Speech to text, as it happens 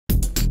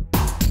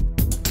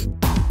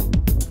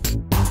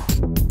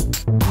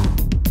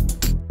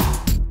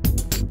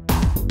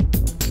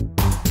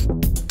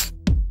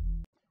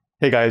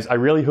Hey guys, I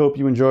really hope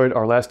you enjoyed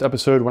our last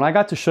episode when I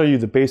got to show you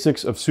the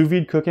basics of sous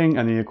vide cooking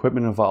and the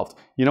equipment involved.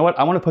 You know what?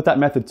 I want to put that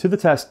method to the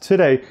test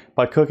today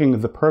by cooking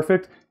the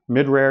perfect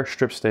mid-rare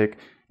strip steak.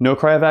 No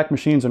cryovac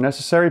machines are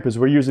necessary because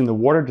we're using the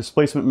water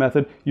displacement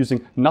method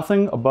using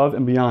nothing above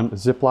and beyond a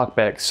Ziploc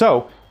bag.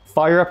 So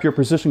fire up your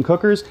precision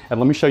cookers and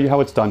let me show you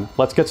how it's done.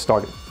 Let's get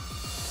started.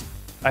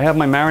 I have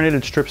my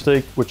marinated strip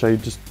steak, which I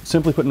just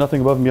simply put nothing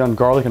above and beyond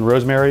garlic and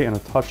rosemary and a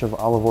touch of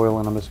olive oil,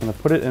 and I'm just going to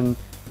put it in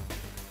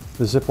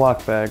the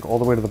Ziploc bag all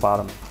the way to the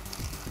bottom.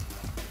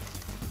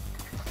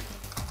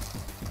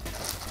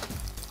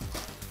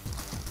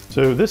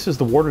 So this is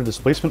the water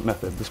displacement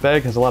method. This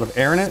bag has a lot of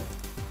air in it.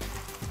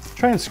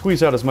 Try and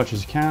squeeze out as much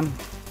as you can.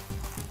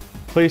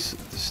 Place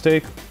the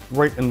steak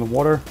right in the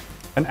water,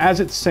 and as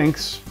it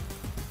sinks,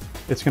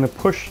 it's going to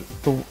push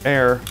the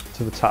air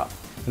to the top.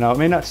 Now it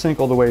may not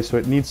sink all the way, so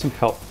it needs some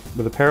help.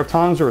 With a pair of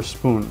tongs or a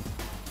spoon,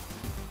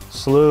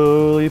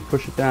 slowly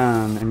push it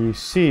down, and you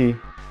see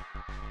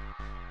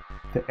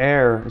the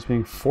air is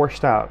being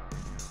forced out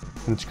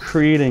and it's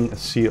creating a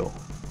seal.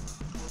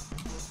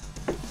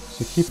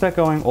 So keep that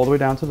going all the way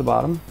down to the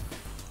bottom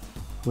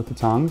with the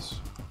tongs.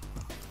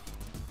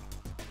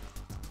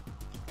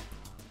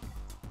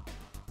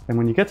 And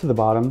when you get to the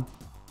bottom,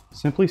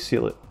 simply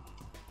seal it.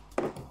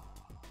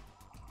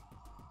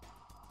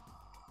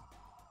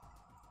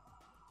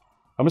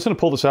 I'm just going to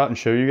pull this out and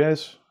show you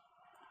guys.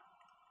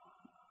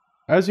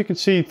 As you can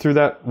see through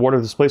that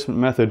water displacement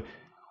method,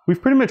 we've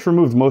pretty much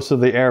removed most of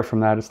the air from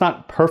that. It's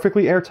not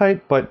perfectly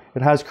airtight, but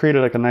it has created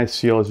like a nice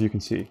seal, as you can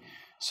see.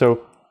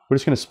 So we're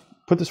just going to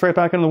put this right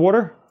back in the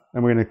water,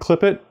 and we're going to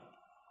clip it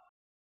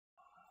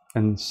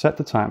and set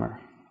the timer.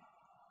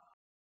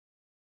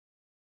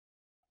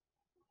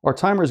 Our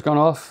timer has gone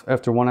off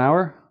after 1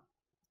 hour.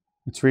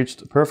 It's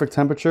reached a perfect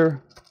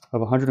temperature of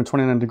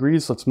 129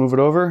 degrees. Let's move it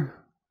over.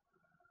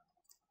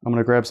 I'm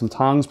going to grab some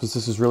tongs because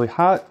this is really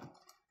hot,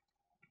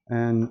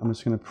 and I'm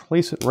just going to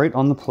place it right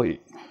on the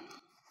plate.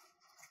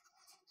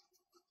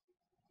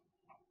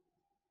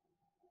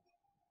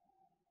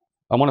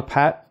 I want to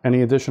pat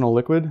any additional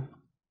liquid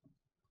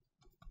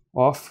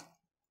off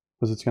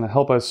because it's going to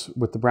help us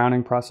with the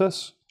browning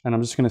process. And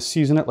I'm just going to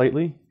season it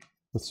lightly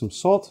with some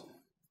salt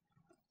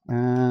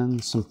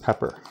and some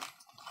pepper.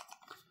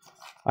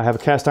 I have a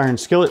cast iron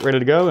skillet ready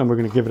to go, and we're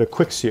going to give it a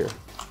quick sear.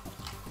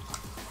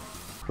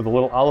 With a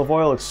little olive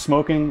oil, it's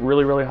smoking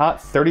really, really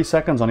hot, 30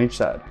 seconds on each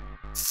side.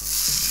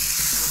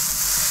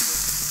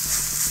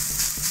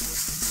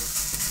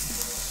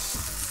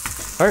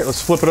 All right,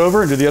 let's flip it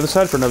over and do the other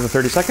side for another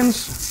 30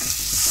 seconds.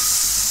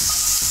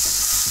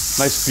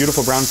 Nice,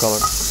 beautiful brown color.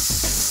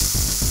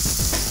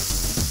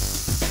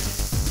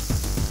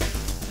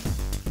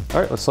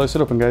 All right, let's slice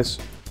it open, guys.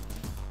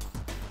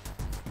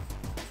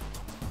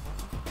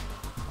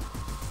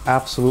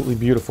 Absolutely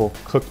beautiful.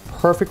 Cooked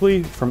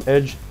perfectly from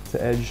edge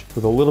to edge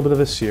with a little bit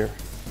of a sear.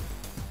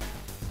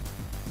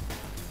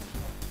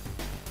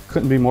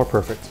 Couldn't be more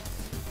perfect.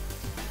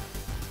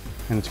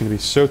 And it's going to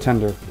be so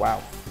tender.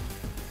 Wow.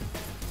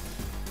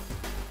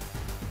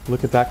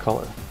 Look at that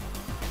color.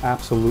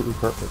 Absolutely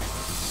perfect.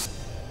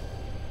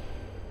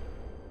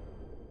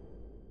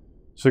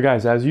 So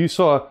guys, as you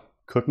saw,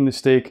 cooking the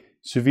steak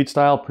sous vide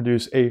style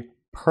produced a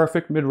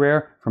perfect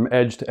mid-rare from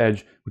edge to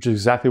edge, which is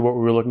exactly what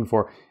we were looking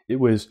for. It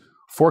was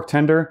fork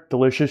tender,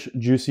 delicious,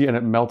 juicy, and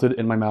it melted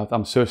in my mouth.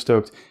 I'm so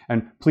stoked.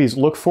 And please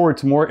look forward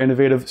to more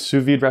innovative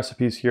sous vide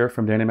recipes here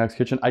from Danny Mac's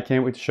Kitchen. I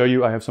can't wait to show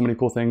you. I have so many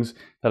cool things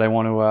that I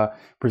want to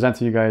present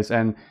to you guys,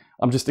 and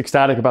I'm just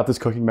ecstatic about this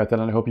cooking method,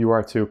 and I hope you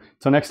are too.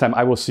 Till next time,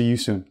 I will see you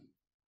soon.